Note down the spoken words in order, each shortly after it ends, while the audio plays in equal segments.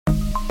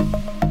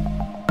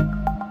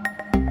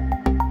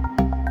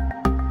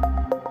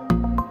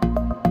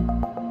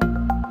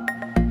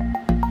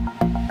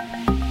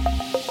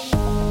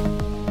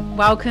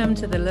welcome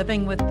to the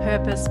Living with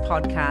Purpose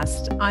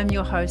podcast. I'm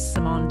your host,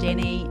 Simone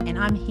Denny, and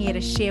I'm here to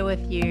share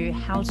with you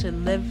how to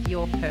live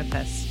your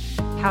purpose,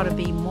 how to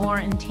be more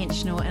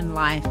intentional in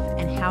life,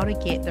 and how to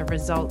get the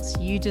results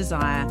you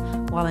desire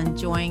while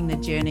enjoying the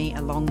journey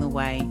along the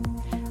way.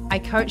 I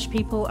coach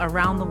people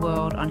around the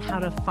world on how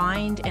to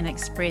find and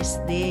express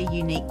their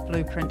unique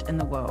blueprint in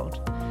the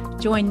world.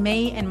 Join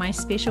me and my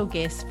special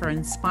guests for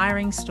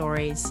inspiring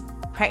stories,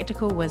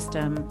 practical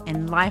wisdom,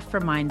 and life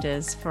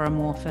reminders for a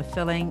more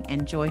fulfilling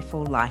and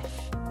joyful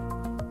life.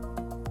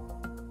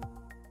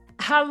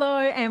 Hello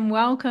and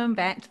welcome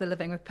back to the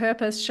Living with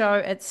Purpose show.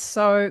 It's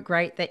so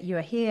great that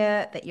you're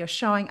here, that you're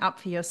showing up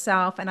for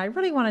yourself. And I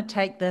really want to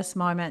take this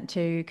moment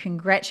to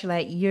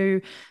congratulate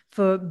you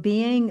for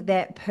being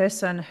that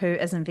person who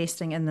is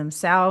investing in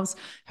themselves,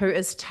 who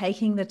is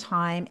taking the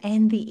time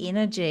and the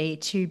energy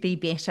to be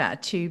better,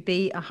 to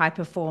be a high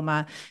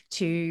performer,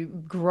 to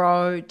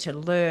grow, to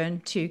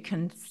learn, to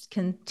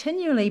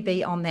continually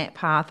be on that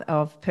path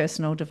of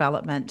personal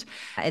development.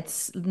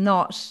 It's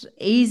not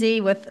easy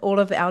with all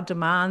of our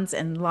demands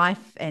in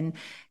life and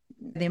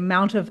the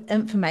amount of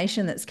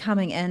information that's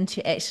coming in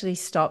to actually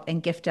stop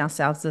and gift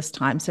ourselves this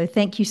time. So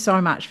thank you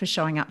so much for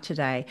showing up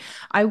today.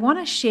 I want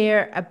to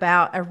share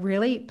about a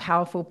really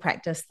powerful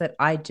practice that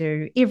I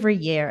do every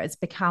year. It's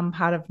become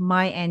part of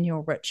my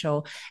annual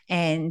ritual,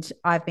 and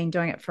I've been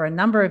doing it for a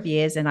number of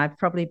years, and I've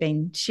probably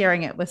been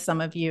sharing it with some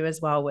of you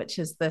as well, which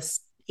is this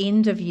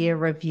end of year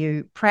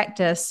review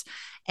practice.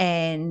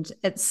 And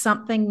it's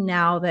something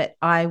now that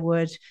I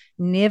would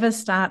never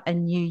start a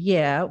new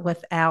year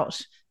without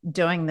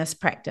doing this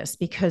practice,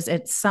 because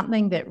it's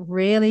something that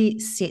really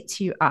sets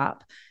you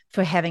up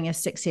for having a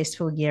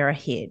successful year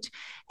ahead.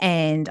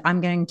 And I'm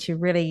going to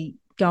really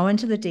go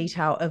into the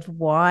detail of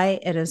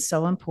why it is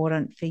so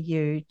important for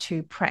you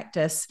to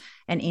practice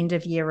an end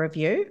of year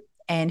review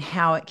and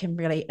how it can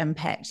really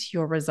impact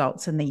your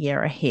results in the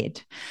year ahead.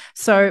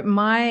 So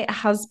my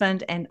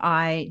husband and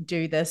I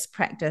do this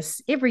practice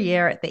every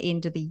year at the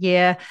end of the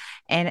year,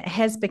 and it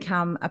has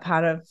become a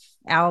part of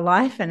our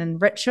life and in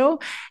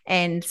ritual.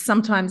 And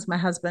sometimes my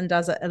husband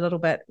does it a little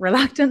bit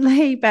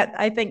reluctantly, but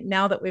I think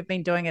now that we've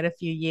been doing it a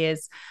few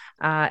years,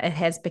 it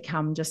has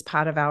become just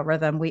part of our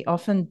rhythm. We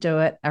often do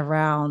it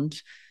around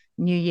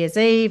New Year's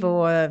Eve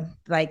or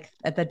like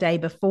the day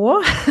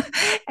before.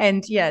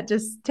 And yeah, it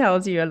just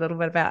tells you a little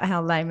bit about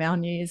how lame our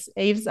New Year's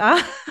Eves are.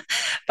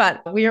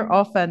 But we're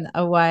often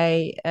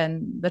away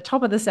in the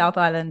top of the South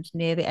Island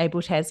near the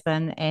Abel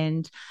Tasman,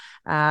 and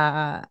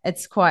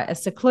it's quite a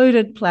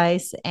secluded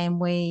place, and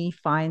we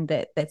find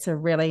that that's a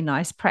really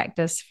nice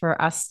practice for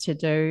us to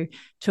do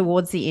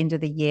towards the end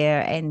of the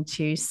year, and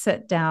to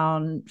sit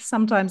down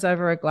sometimes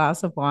over a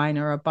glass of wine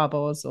or a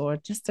bubbles or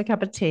just a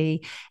cup of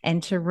tea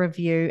and to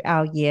review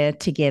our year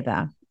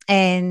together.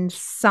 And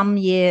some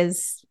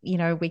years, you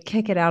know, we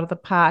kick it out of the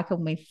park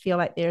and we feel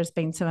like there's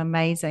been some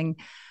amazing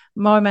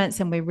moments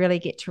and we really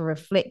get to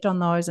reflect on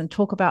those and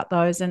talk about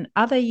those. And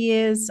other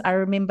years, I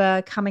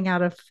remember coming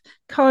out of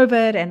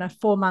COVID and a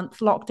 4-month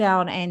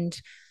lockdown and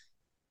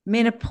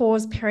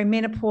menopause,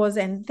 perimenopause.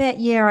 And that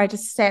year I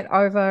just sat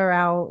over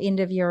our end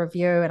of year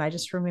review, and I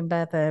just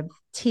remember the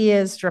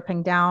tears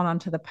dripping down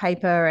onto the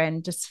paper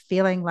and just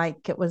feeling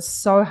like it was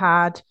so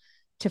hard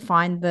to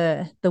find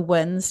the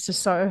wins,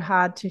 so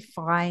hard to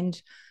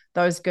find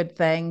those good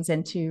things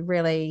and to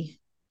really,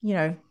 you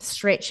know,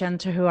 stretch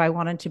into who I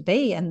wanted to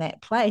be in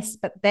that place.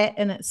 But that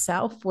in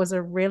itself was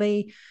a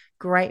really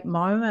great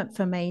moment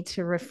for me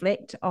to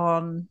reflect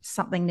on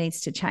something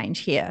needs to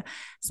change here,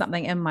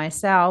 something in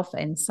myself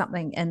and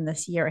something in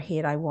this year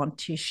ahead I want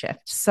to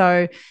shift.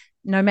 So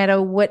no matter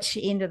which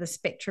end of the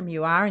spectrum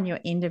you are in your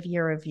end of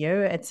year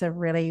review, it's a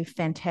really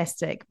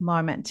fantastic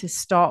moment to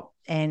stop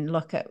and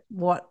look at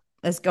what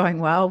is going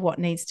well, what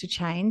needs to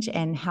change,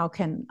 and how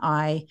can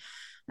I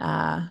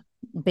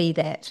be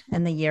that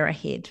in the year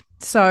ahead.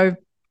 So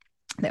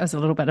that was a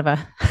little bit of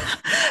a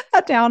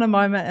downer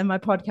moment in my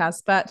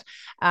podcast, but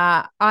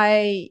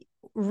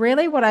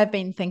what I've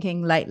been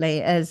thinking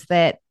lately is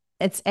that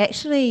it's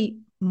actually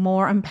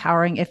more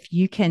empowering if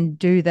you can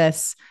do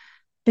this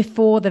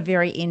before the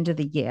very end of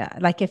the year.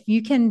 Like if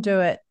you can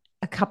do it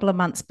a couple of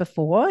months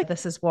before.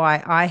 This is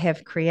why I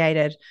have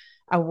created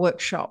a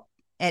workshop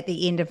at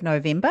the end of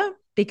November,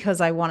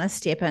 because I want to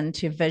step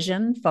into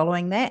vision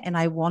following that, and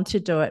I want to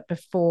do it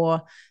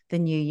before the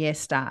new year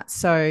starts.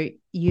 So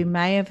you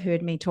may have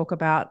heard me talk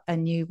about a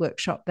new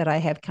workshop that I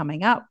have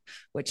coming up,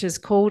 which is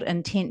called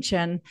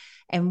Intention.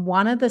 And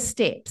one of the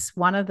steps,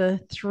 one of the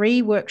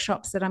 3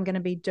 workshops that I'm going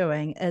to be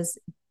doing is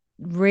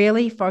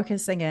really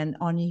focusing in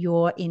on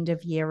your end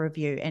of year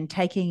review and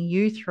taking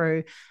you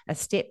through a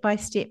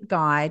step-by-step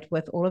guide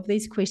with all of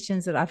these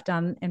questions that I've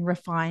done and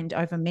refined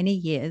over many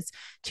years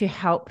to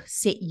help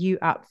set you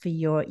up for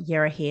your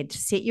year ahead, to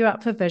set you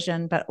up for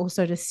vision, but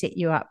also to set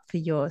you up for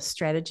your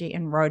strategy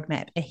and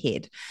roadmap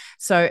ahead.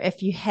 So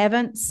if you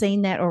haven't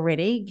seen that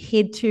already,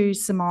 head to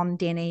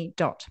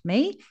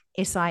simonedenny.me,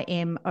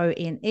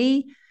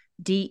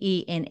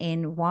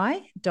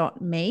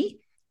 SIMONEDENNY.me,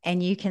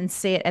 And you can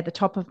see it at the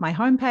top of my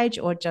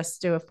homepage, or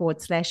just do a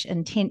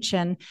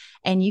 /intention,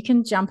 and you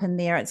can jump in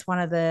there. It's one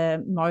of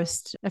the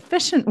most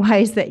efficient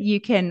ways that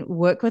you can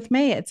work with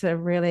me. It's a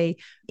really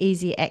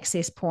easy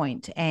access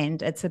point,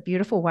 and it's a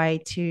beautiful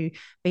way to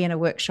be in a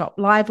workshop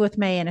live with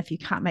me. And if you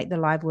can't make the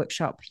live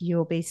workshop,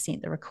 you'll be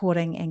sent the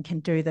recording and can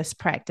do this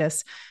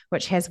practice,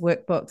 which has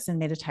workbooks and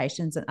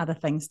meditations and other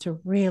things to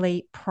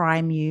really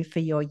prime you for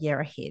your year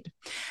ahead.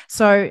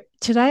 So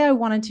today I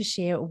wanted to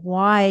share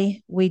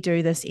why we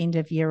do this end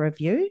of year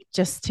review,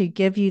 just to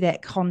give you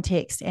that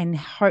context and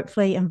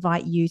hopefully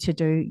invite you to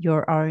do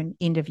your own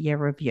end of year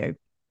review.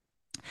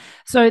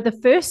 So the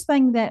first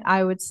thing that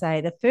I would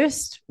say, the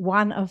first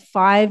one of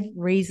 5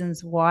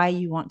 reasons why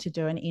you want to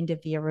do an end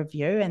of year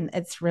review, and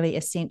it's really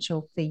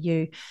essential for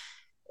you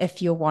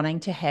if you're wanting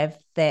to have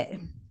that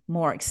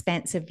more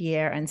expansive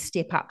year and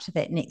step up to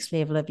that next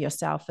level of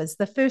yourself, is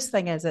the first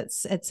thing is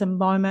it's a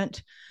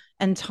moment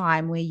in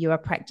time where you are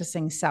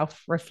practicing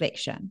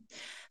self-reflection.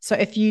 So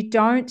if you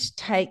don't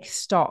take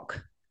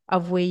stock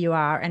of where you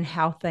are and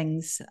how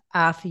things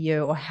are for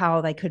you, or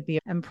how they could be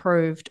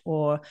improved,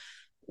 or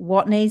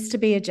what needs to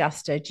be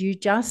adjusted, you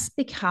just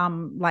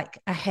become like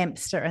a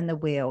hamster in the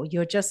wheel.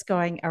 You're just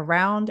going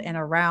around and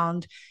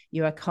around.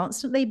 You are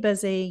constantly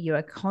busy, you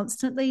are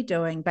constantly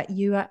doing, but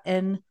you are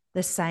in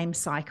the same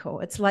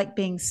cycle. It's like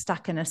being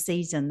stuck in a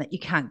season that you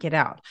can't get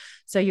out.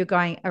 So you're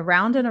going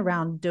around and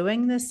around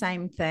doing the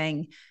same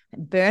thing,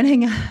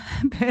 burning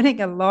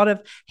a lot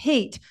of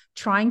heat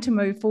trying to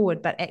move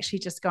forward, but actually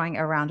just going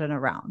around and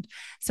around.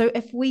 So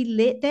if we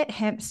let that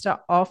hamster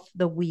off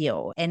the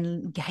wheel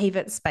and gave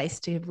it space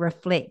to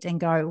reflect and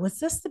go, was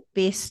this the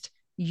best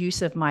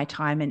use of my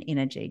time and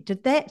energy?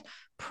 Did that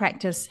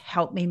practice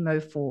help me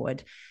move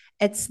forward?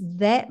 It's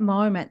that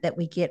moment that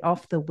we get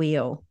off the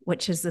wheel,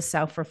 which is the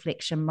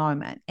self-reflection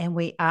moment. And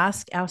we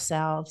ask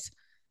ourselves,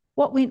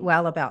 what went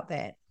well about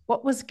that?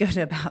 What was good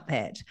about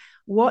that?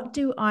 What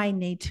do I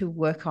need to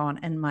work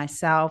on in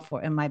myself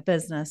or in my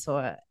business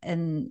or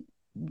in,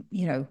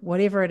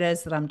 whatever it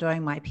is that I'm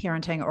doing, my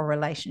parenting or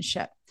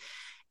relationship?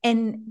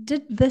 And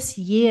did this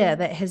year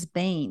that has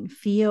been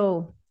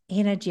feel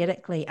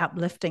energetically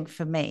uplifting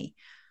for me?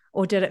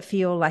 Or did it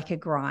feel like a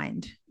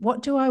grind?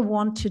 What do I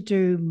want to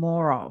do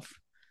more of?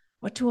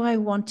 What do I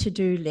want to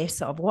do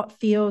less of? What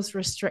feels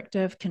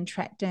restrictive,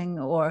 contracting,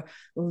 or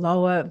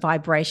lower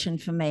vibration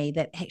for me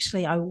that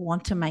actually I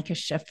want to make a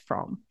shift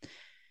from?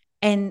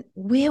 And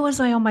where was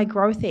I on my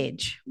growth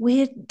edge?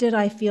 Where did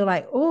I feel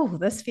like, oh,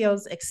 this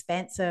feels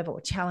expansive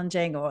or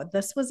challenging, or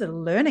this was a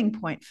learning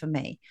point for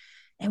me?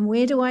 And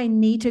where do I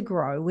need to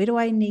grow? Where do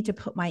I need to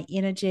put my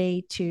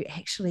energy to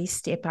actually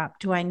step up?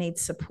 Do I need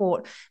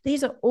support?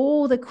 These are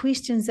all the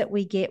questions that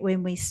we get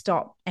when we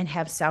stop and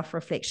have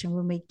self-reflection,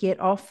 when we get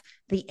off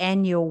the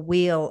annual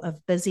wheel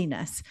of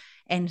busyness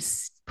and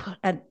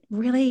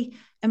really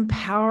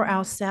empower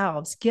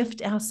ourselves,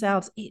 gift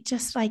ourselves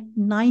just like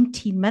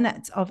 90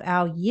 minutes of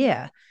our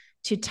year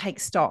to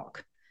take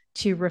stock,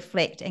 to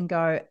reflect and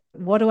go,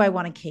 what do I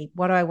want to keep?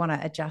 What do I want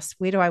to adjust?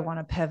 Where do I want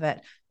to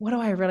pivot? What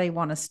do I really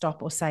want to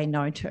stop or say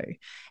no to?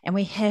 And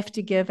we have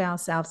to give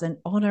ourselves and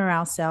honor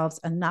ourselves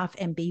enough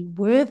and be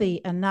worthy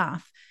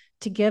enough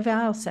to give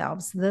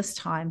ourselves this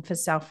time for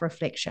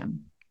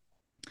self-reflection.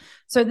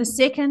 So the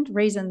second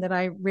reason that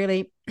I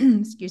really,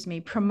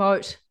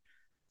 promote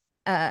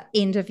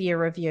end of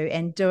year review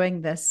and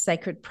doing this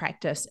sacred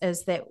practice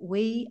is that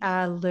we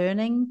are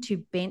learning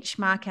to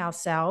benchmark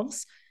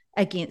ourselves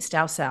against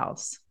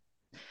ourselves.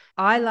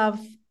 I love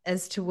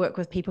is to work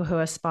with people who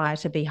aspire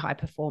to be high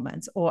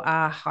performers or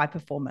are high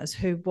performers,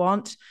 who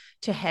want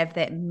to have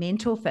that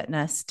mental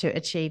fitness to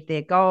achieve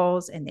their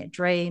goals and their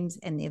dreams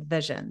and their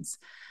visions.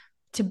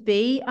 To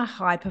be a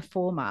high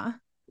performer,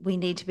 we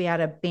need to be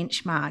able to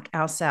benchmark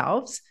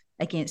ourselves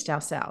against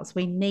ourselves.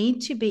 We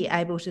need to be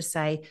able to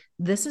say,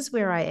 this is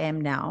where I am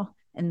now,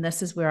 and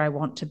this is where I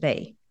want to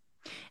be.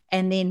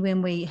 And then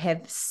when we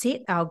have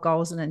set our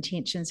goals and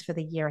intentions for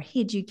the year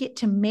ahead, you get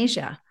to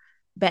measure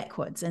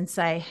backwards and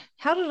say,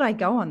 how did I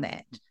go on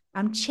that?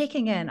 I'm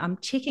checking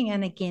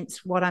in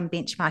against what I'm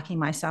benchmarking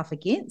myself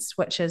against,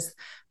 which is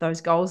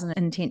those goals and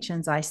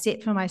intentions I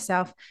set for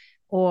myself,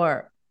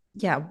 or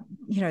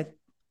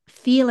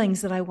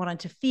feelings that I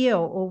wanted to feel,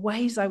 or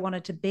ways I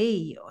wanted to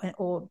be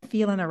or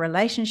feel in a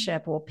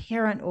relationship or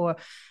parent or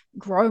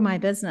grow my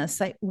business.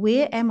 So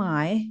where am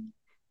I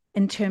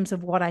in terms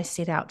of what I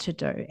set out to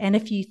do? And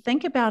if you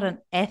think about an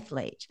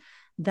athlete,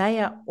 they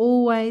are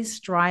always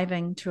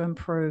striving to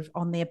improve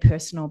on their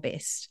personal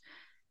best.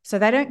 So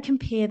they don't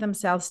compare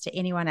themselves to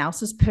anyone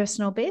else's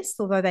personal best,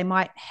 although they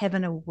might have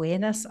an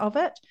awareness of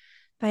it.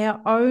 They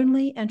are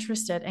only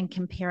interested in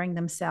comparing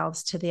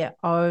themselves to their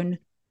own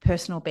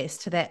personal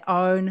best, to their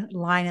own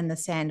line in the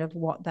sand of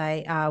what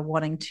they are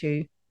wanting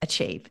to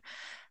achieve.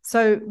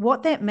 So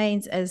what that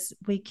means is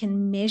we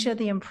can measure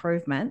the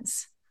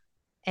improvements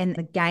and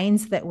the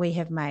gains that we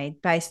have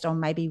made based on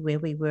maybe where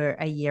we were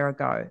a year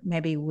ago,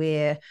 maybe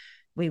where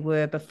we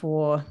were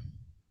before.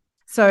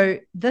 So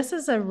this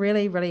is a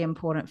really, really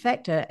important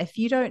factor. If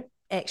you don't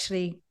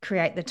actually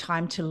create the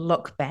time to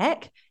look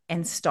back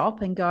and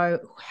stop and go,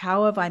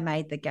 how have I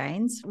made the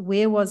gains?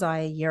 Where was I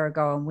a year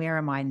ago and where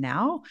am I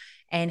now?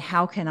 And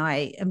how can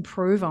I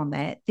improve on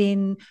that?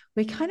 Then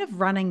we're kind of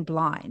running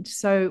blind.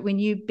 So when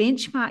you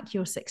benchmark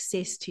your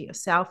success to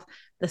yourself,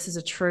 this is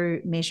a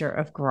true measure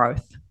of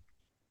growth.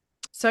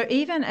 So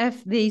even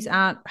if these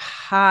aren't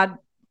hard,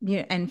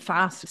 and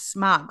fast,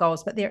 smart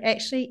goals, but they're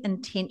actually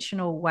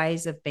intentional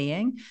ways of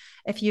being.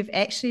 If you've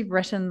actually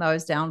written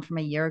those down from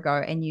a year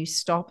ago and you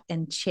stop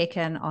and check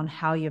in on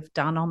how you've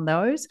done on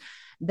those,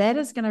 that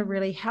is going to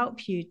really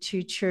help you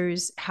to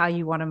choose how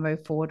you want to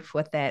move forward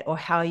with that, or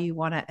how you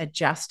want to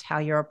adjust how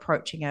you're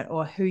approaching it,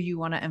 or who you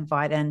want to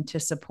invite in to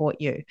support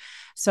you.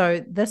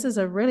 So this is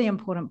a really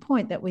important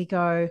point, that we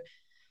go,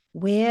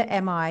 where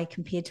am I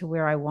compared to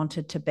where I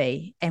wanted to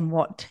be? And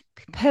what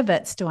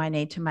pivots do I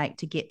need to make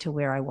to get to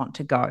where I want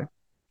to go?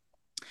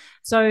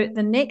 So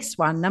the next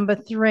one, number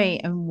 3,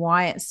 and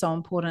why it's so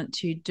important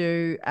to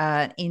do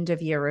an end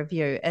of year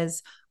review,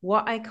 is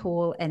what I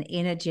call an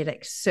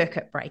energetic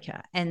circuit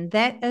breaker. And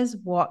that is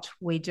what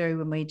we do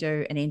when we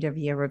do an end of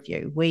year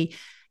review. We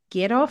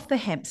get off the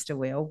hamster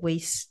wheel, we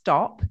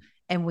stop,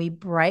 and we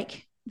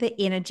break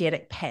the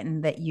energetic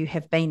pattern that you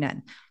have been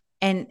in.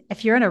 And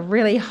if you're in a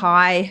really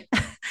high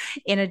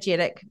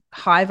energetic,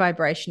 high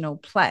vibrational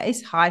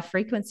place, high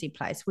frequency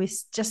place, we're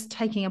just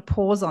taking a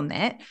pause on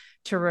that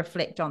to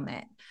reflect on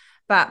that.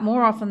 But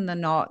more often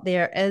than not,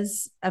 there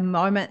is a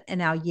moment in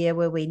our year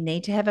where we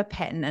need to have a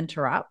pattern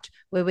interrupt,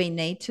 where we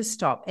need to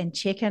stop and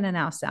check in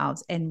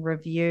ourselves and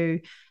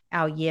review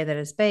our year that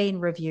has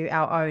been, review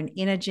our own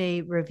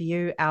energy,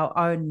 review our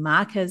own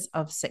markers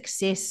of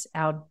success,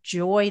 our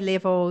joy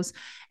levels,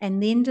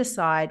 and then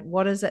decide,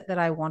 what is it that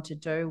I want to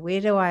do? Where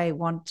do I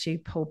want to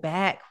pull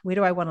back? Where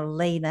do I want to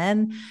lean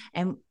in?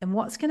 And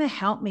what's going to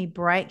help me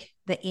break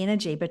the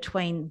energy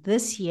between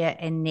this year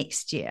and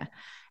next year?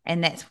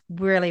 And that's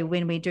really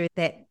when we do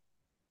that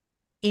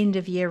end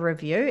of year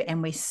review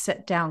and we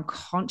sit down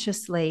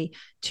consciously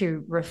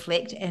to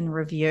reflect and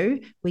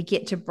review, we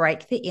get to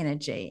break the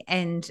energy.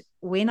 And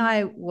when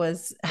I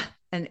was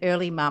an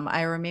early mum,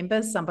 I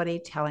remember somebody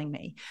telling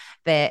me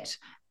that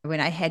when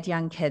I had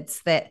young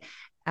kids, that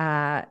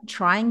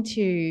trying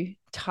to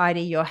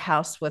tidy your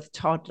house with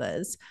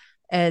toddlers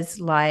is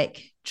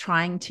like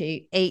trying to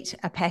eat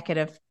a packet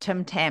of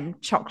Tim Tam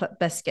chocolate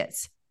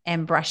biscuits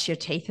and brush your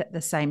teeth at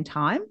the same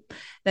time,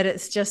 that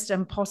it's just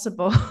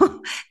impossible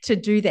to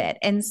do that.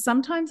 And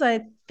sometimes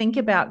I think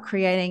about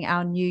creating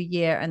our new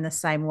year in the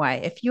same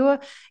way. If you're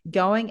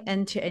going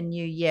into a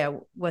new year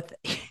with,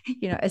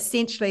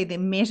 essentially the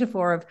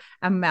metaphor of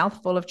a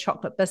mouthful of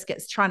chocolate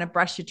biscuits, trying to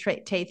brush your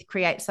teeth,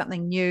 create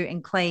something new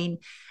and clean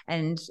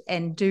and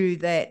do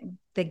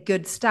the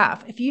good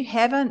stuff. If you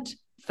haven't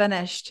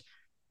finished,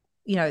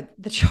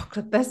 the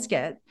chocolate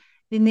biscuit,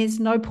 then there's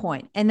no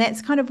point. And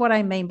that's kind of what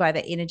I mean by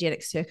the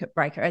energetic circuit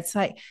breaker. It's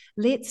like,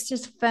 let's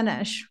just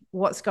finish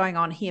what's going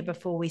on here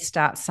before we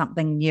start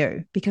something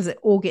new, because it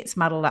all gets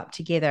muddled up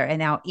together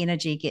and our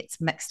energy gets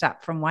mixed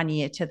up from one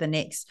year to the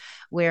next.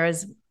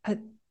 Whereas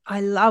I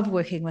love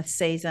working with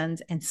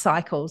seasons and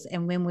cycles.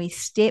 And when we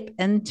step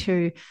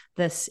into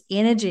this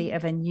energy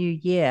of a new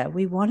year,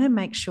 we want to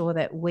make sure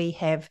that we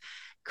have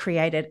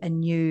created a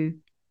new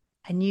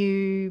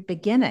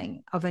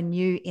beginning of a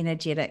new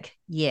energetic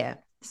year.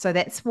 So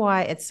that's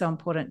why it's so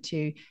important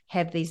to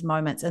have these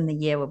moments in the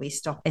year where we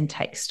stop and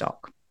take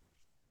stock.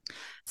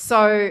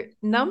 So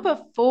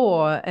number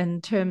 4,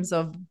 in terms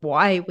of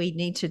why we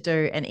need to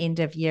do an end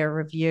of year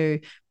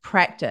review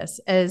practice,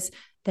 is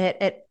that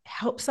it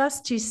helps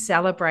us to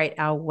celebrate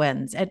our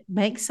wins. It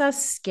makes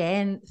us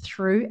scan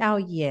through our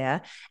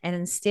year, and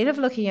instead of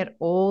looking at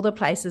all the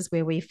places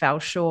where we fell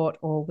short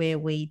or where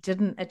we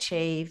didn't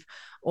achieve,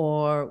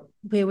 or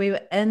where we were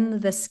in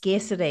the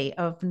scarcity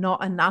of not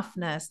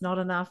enoughness, not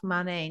enough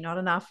money, not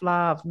enough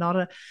love,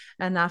 not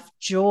enough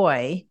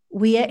joy,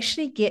 we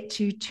actually get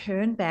to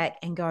turn back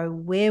and go,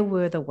 where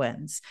were the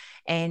wins?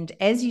 And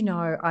as you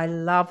know, I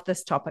love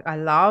this topic. I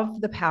love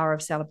the power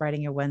of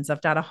celebrating your wins.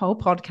 I've done a whole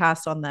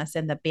podcast on this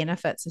and the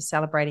benefits of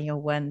celebrating your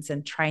wins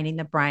and training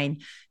the brain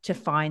to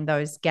find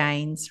those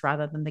gains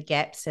rather than the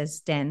gaps,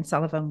 as Dan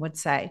Sullivan would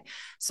say.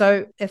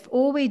 So if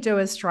all we do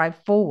is strive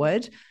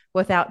forward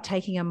without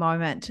taking a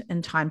moment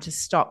in time to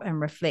stop and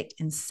reflect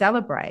and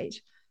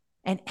celebrate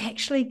and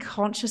actually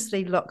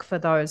consciously look for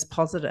those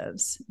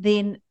positives,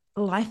 then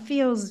life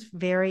feels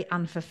very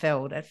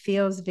unfulfilled. It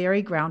feels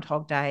very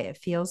Groundhog Day. It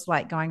feels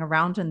like going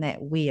around in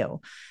that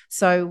wheel.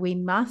 So we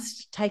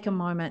must take a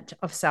moment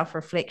of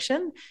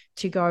self-reflection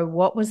to go,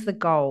 what was the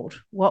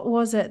gold? What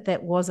was it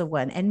that was a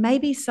win? And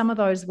maybe some of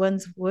those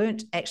wins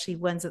weren't actually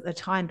wins at the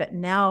time, but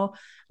now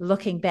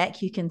looking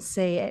back, you can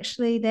see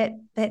actually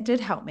that did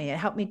help me. It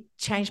helped me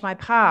change my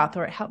path,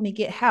 or it helped me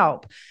get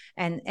help.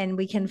 And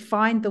we can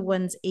find the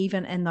wins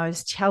even in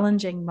those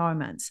challenging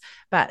moments.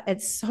 But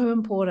it's so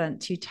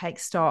important to take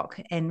stock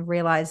and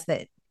realize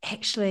that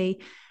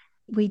actually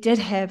we did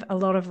have a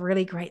lot of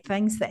really great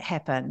things that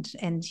happened.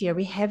 And yeah,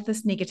 we have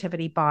this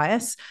negativity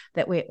bias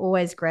that we're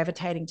always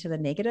gravitating to the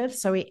negative.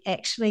 So we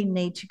actually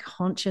need to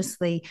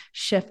consciously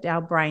shift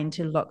our brain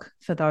to look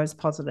for those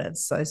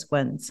positives, those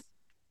wins.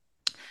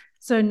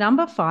 So,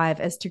 number 5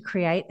 is to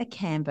create a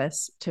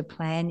canvas to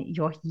plan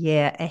your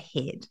year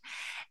ahead.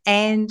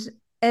 And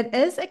it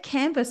is a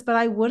canvas, but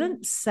I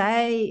wouldn't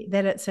say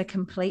that it's a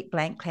complete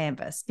blank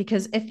canvas,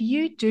 because if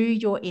you do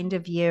your end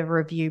of year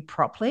review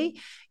properly,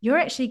 you're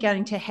actually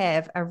going to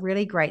have a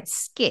really great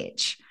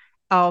sketch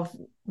of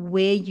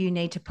where you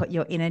need to put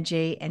your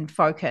energy and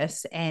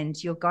focus.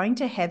 And you're going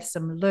to have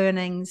some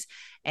learnings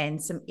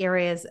and some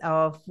areas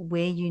of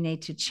where you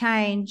need to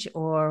change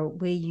or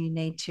where you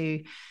need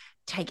to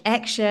take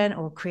action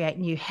or create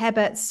new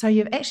habits. So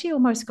you've actually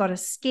almost got a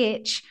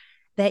sketch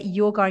that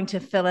you're going to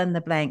fill in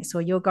the blanks,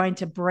 or you're going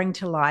to bring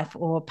to life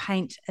or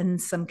paint in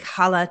some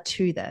color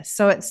to this.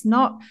 So it's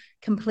not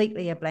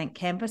completely a blank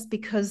canvas,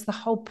 because the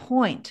whole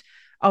point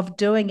of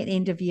doing an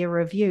end of year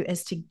review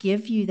is to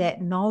give you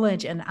that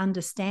knowledge and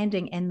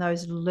understanding and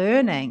those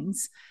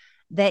learnings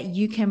that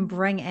you can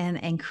bring in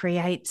and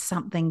create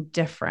something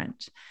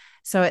different.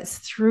 So it's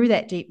through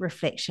that deep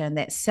reflection,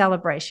 that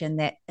celebration,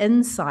 that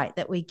insight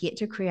that we get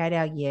to create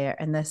our year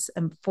in this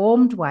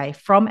informed way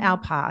from our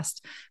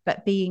past,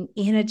 but being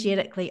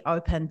energetically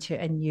open to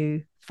a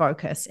new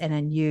focus and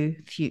a new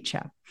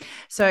future.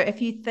 So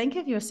if you think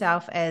of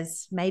yourself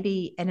as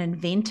maybe an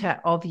inventor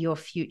of your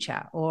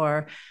future,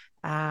 or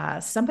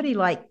somebody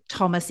like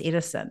Thomas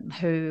Edison,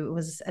 who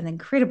was an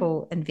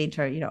incredible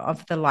inventor,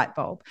 of the light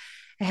bulb,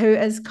 who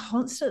is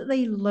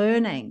constantly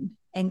learning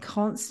and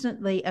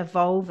constantly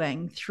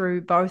evolving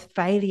through both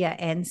failure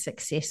and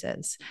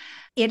successes.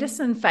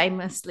 Edison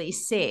famously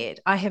said,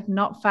 "I have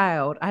not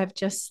failed. I have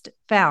just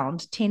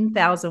found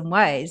 10,000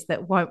 ways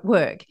that won't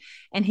work."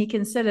 And he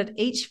considered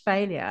each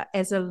failure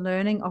as a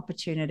learning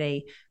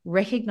opportunity,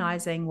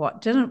 recognizing what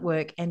didn't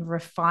work and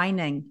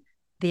refining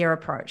their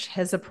approach,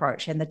 his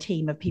approach, and the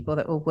team of people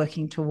that were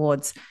working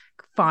towards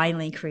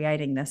finally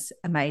creating this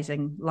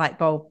amazing light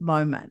bulb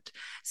moment.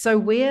 So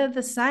we're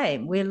the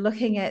same. We're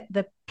looking at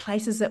the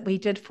places that we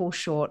did fall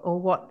short or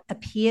what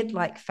appeared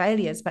like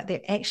failures, but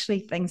they're actually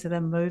things that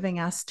are moving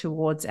us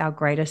towards our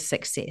greatest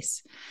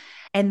success.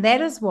 And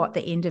that is what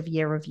the end of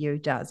year review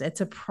does.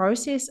 It's a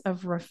process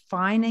of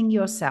refining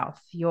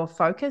yourself, your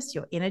focus,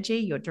 your energy,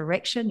 your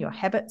direction, your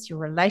habits, your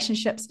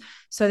relationships,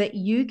 so that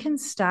you can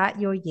start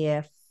your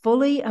year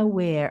fully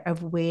aware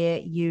of where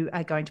you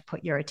are going to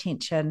put your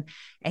attention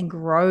and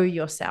grow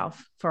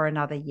yourself for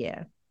another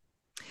year.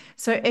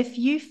 So if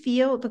you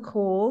feel the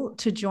call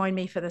to join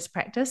me for this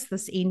practice,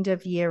 this end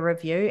of year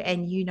review,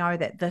 and you know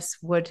that this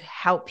would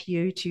help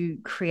you to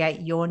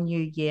create your new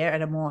year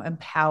in a more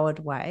empowered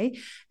way,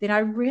 then I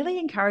really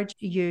encourage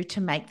you to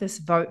make this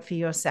vote for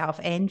yourself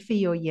and for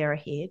your year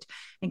ahead,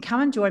 and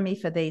come and join me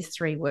for these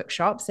 3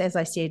 workshops. As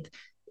I said,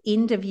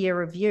 end of year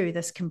review,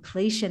 this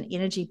completion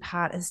energy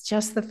part is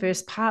just the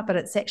first part, but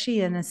it's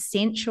actually an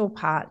essential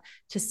part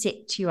to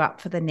set you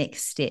up for the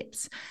next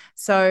steps.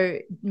 So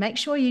make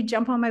sure you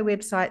jump on my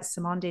website,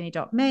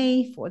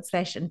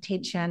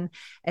 simonedenny.me/intention.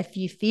 If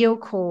you feel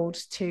called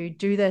to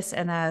do this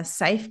in a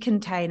safe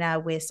container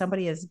where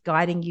somebody is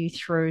guiding you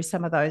through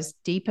some of those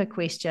deeper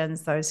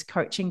questions, those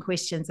coaching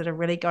questions that are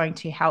really going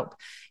to help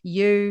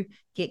you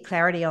get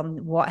clarity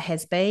on what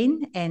has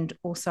been and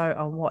also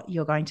on what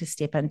you're going to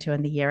step into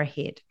in the year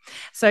ahead.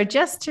 So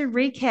just to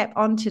recap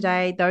on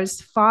today,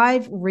 those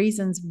 5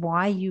 reasons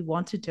why you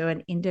want to do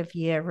an end of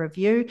year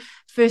review.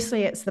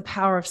 Firstly, it's the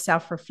power of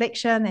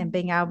self-reflection and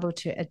being able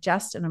to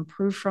adjust and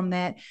improve from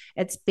that.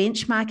 It's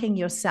benchmarking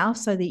yourself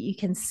so that you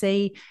can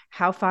see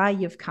how far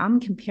you've come,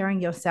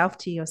 comparing yourself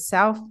to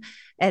yourself.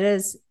 It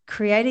is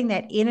creating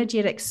that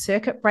energetic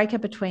circuit breaker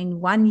between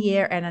one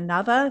year and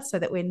another, so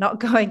that we're not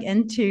going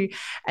into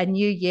a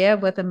new year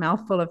with a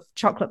mouthful of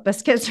chocolate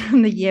biscuits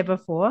from the year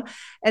before.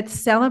 It's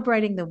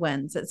celebrating the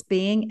wins, it's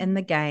being in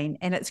the game,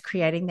 and it's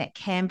creating that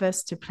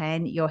canvas to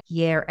plan your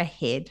year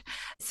ahead.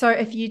 So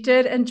if you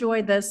did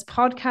enjoy this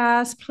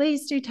podcast,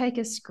 please do take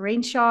a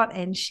screenshot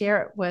and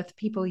share it with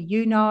people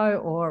you know,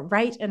 or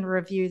rate and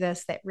review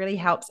this. That really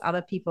helps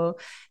other people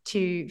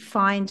to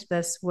find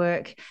this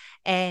work.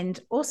 And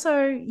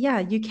also,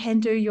 you can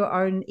do your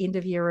own end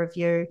of year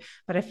review.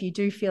 But if you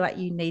do feel like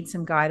you need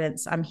some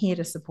guidance, I'm here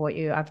to support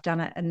you. I've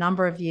done it a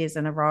number of years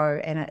in a row,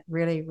 and it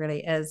really,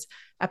 really is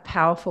a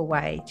powerful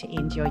way to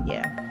end your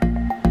year.